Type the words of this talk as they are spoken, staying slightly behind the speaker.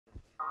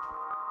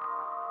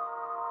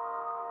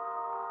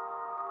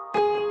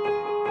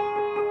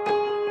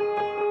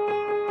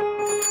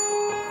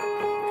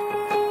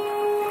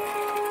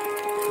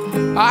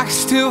I can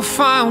still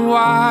find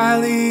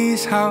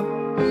Wiley's house,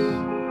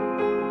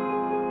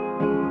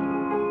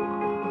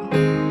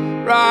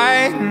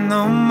 riding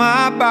on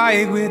my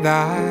bike with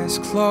eyes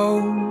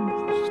closed.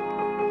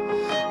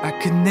 I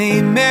could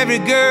name every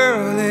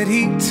girl that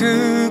he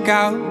took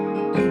out,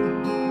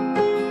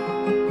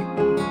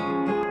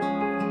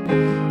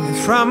 and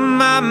from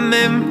my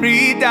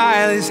memory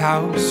dial his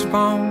house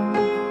phone.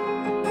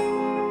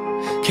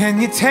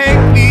 Can you take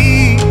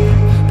me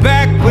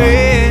back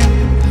when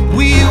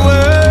we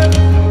were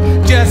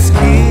just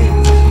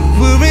kids?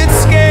 We weren't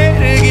scared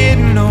of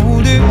getting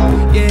older,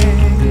 yeah.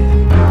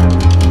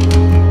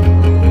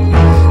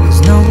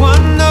 Cause no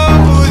one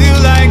knows you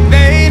like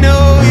they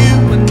know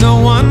you, and no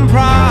one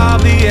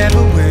probably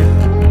ever will.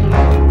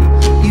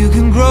 You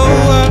can grow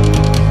up,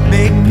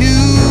 make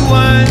new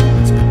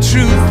ones, but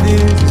truth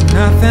is there's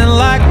nothing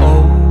like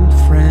old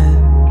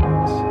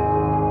friends.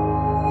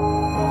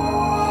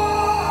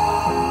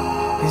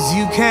 Cause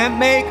you can't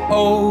make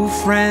old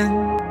friends.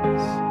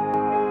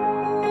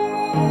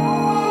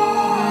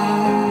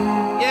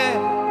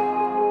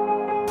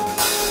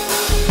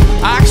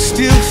 I can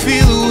still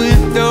feel the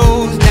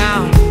windows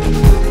down,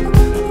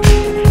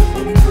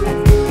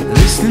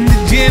 listening to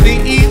Jimmy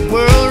Eat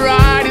World,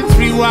 riding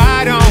 3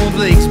 wide on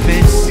Blake's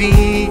bench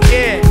seat,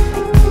 yeah.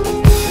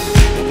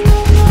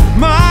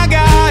 My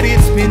God,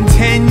 it's been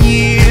 10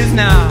 years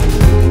now.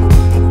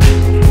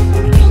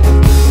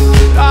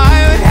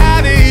 I would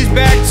have his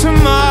back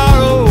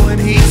tomorrow,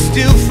 and he'd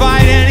still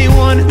fight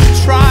anyone who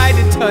tried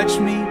to touch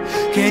me.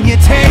 Can you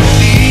take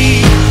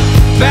me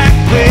back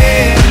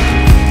where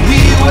we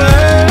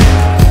were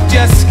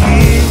just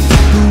kids,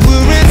 who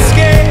weren't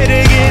scared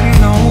of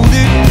getting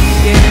older,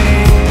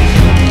 yeah.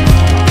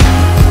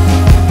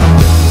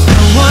 No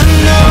one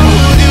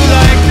knows you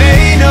like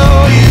they know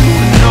you,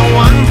 and no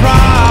one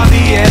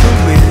probably ever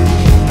will.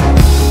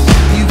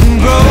 You can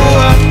grow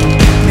up,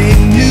 make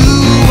new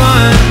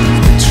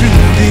ones, but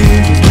truth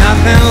is there's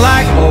nothing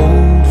like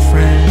old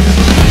friends.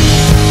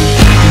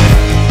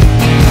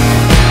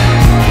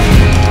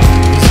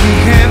 'Cause you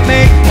can't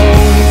make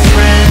old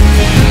friends.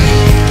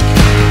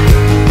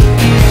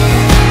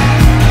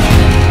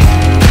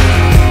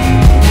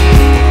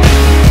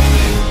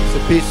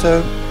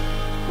 Piso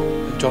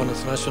and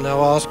Jonathan, I shall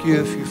now ask you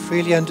if you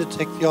freely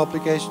undertake the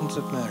obligations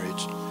of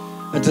marriage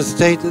and to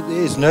state that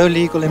there is no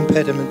legal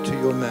impediment to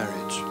your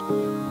marriage.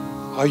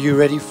 Are you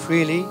ready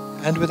freely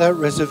and without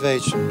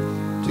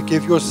reservation to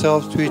give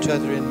yourselves to each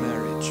other in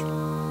marriage?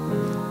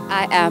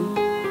 I am.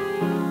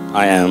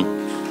 I am.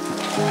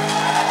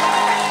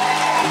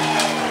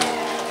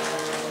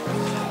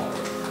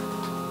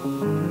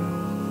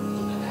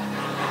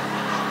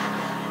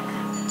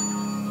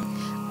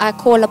 I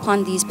call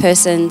upon these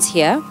persons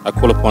here I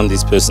call upon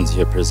these persons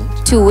here present.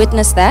 to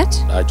witness that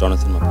I,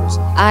 Jonathan Maposa,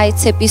 I,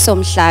 Tshepiso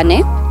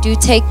Mhlane, do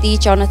take thee,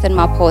 Jonathan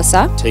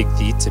Maposa, take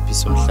thee,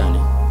 Tshepiso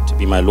Mhlane, to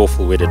be my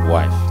lawful wedded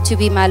wife, to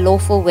be my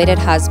lawful wedded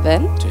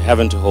husband, to have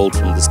and to hold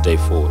from this day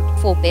forward,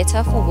 for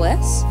better, for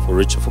worse, for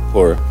richer, for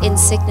poorer, in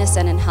sickness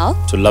and in health,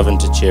 to love and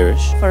to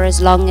cherish, for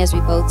as long as we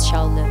both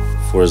shall live.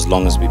 for as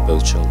long as we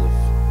both shall live.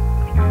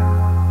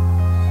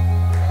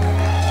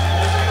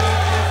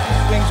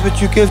 Things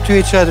which you give to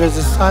each other as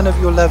a sign of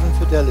your love and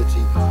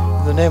fidelity,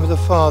 in the name of the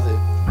Father,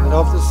 and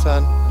of the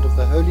Son, and of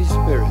the Holy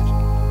Spirit.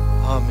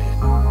 Amen.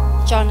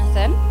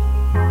 Jonathan,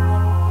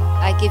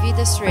 I give you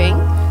this ring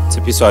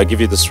Tshepiso, I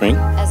give you this ring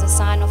as a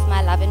sign of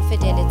my love and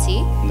fidelity,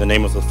 in the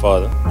name of the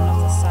Father, and of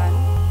the Son,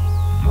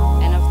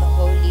 and of the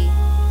Holy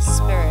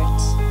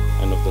Spirit.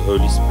 and of the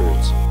Holy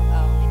Spirit.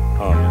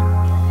 Amen.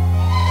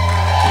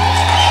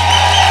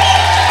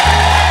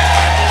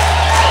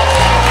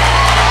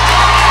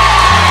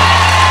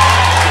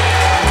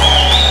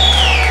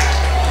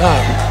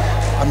 Amen.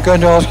 Now, I'm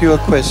going to ask you a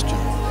question.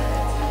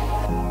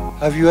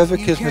 Have you ever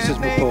kissed Mrs.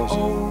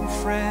 Maposa?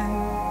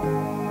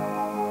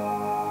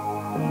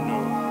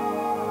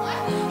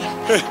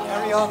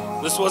 Carry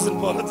on. This wasn't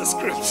part of the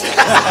script.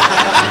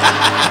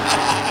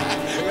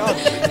 Carry on.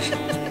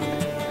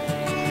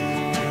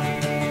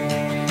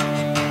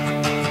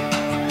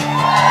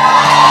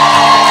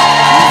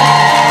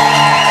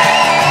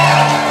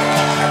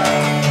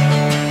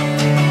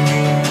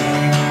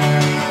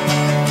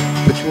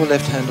 Put your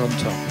left hand on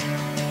top,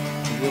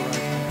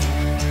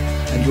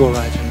 and your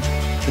right hand.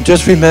 And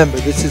just remember,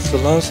 this is the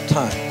last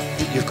time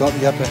that you've got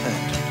the upper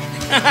hand.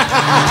 I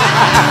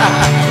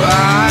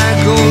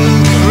go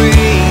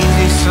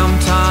crazy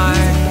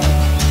sometimes.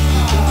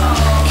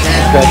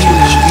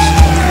 Congratulations.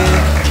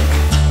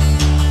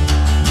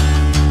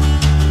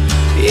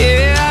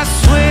 Yeah, I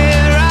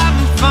swear I'm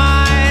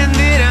fine,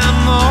 that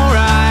I'm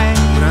alright,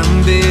 but I'm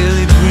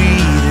barely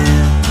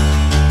breathing.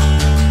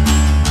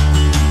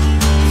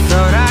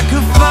 Thought I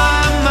could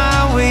find my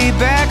way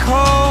back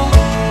home,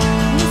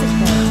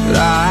 but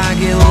I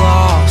get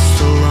lost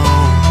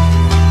alone.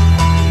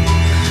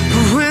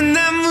 But when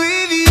I'm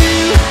with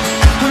you,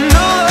 I'm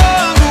no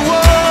longer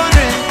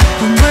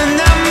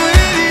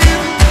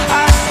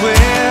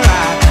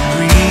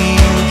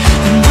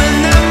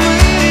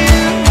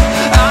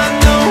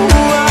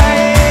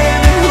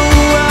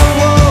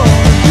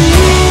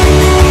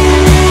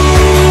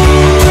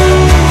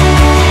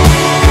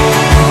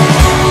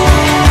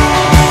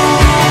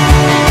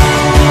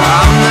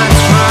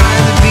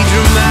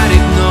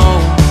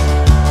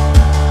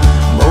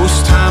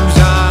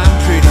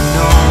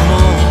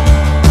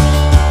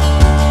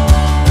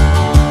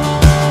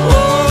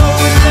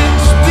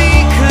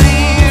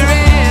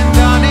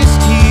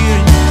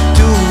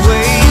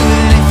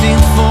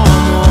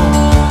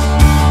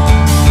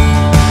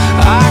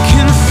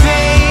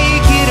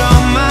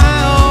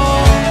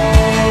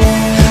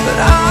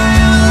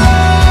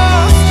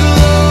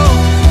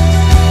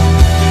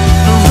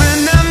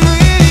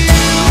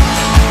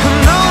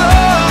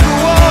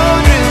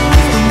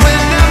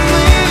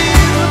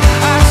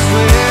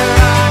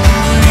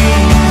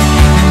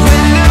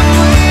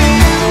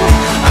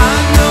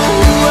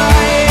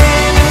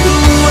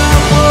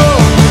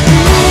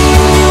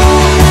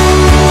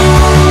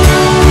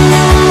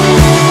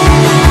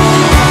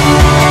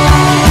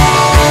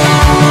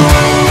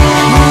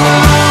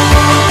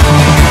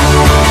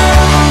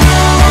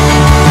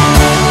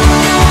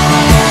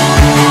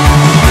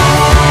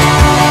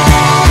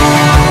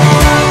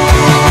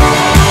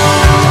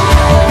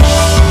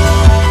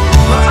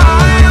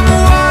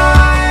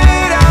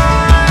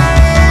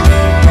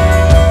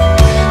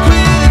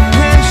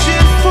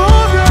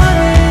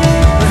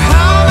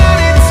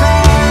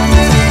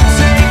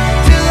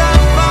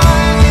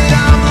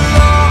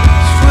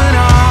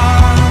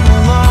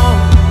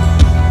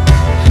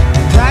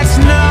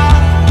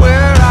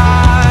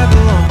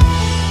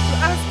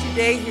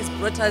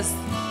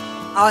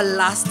our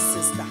last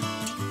sister,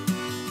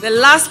 the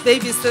last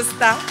baby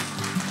sister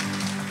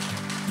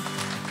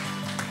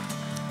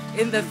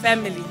in the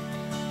family.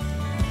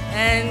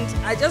 And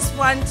I just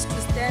want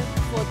to stand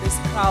before this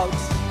crowd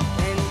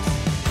and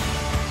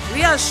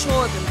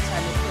reassure them,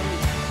 Channel family,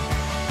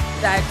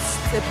 that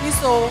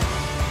Tsepiso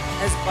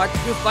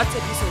we've got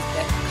Tsepiso's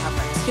back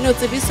covered. You know,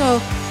 Tsepiso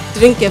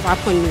didn't give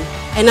up on me.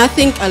 And I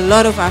think a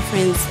lot of our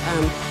friends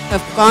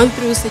have gone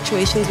through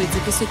situations where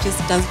Tsepiso just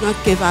does not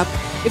give up.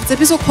 If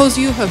Tsepiso calls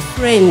you her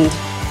friend,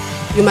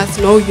 you must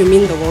know you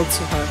mean the world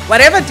to her.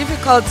 Whatever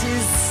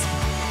difficulties,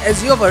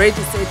 as you have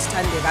already said,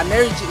 Tandega,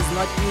 marriage is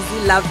not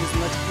easy, love is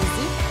not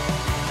easy.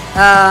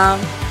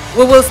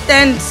 We will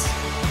stand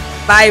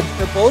by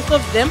the both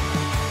of them,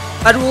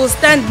 but we will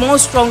stand more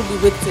strongly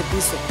with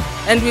Tsepiso.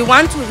 And we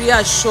want to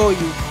reassure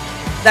you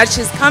that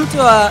she's come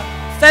to a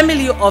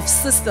family of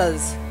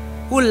sisters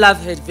who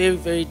love her very,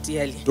 very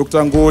dearly.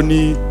 Dr.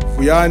 Ngoni,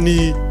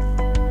 Fuyani,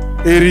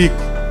 Eric,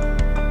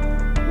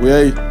 where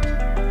are you?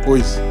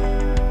 Boys?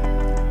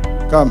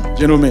 Come,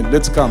 gentlemen,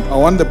 let's come. I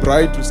want the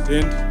bride to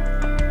stand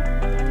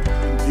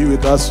and be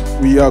with us.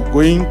 We are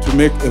going to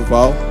make a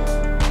vow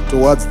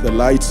towards the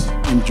light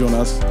in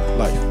Jonah's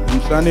life. In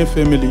Mhlane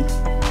family,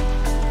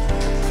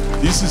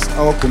 this is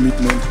our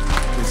commitment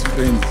as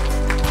friends.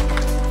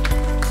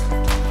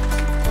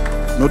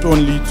 Not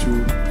only to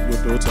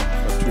your daughter,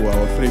 but to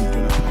our friend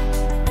Jonathan.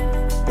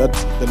 That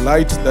the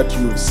light that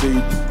you have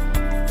said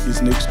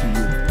is next to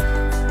you.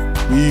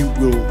 We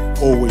will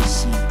always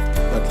see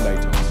that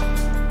lighthouse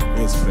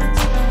as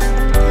friends.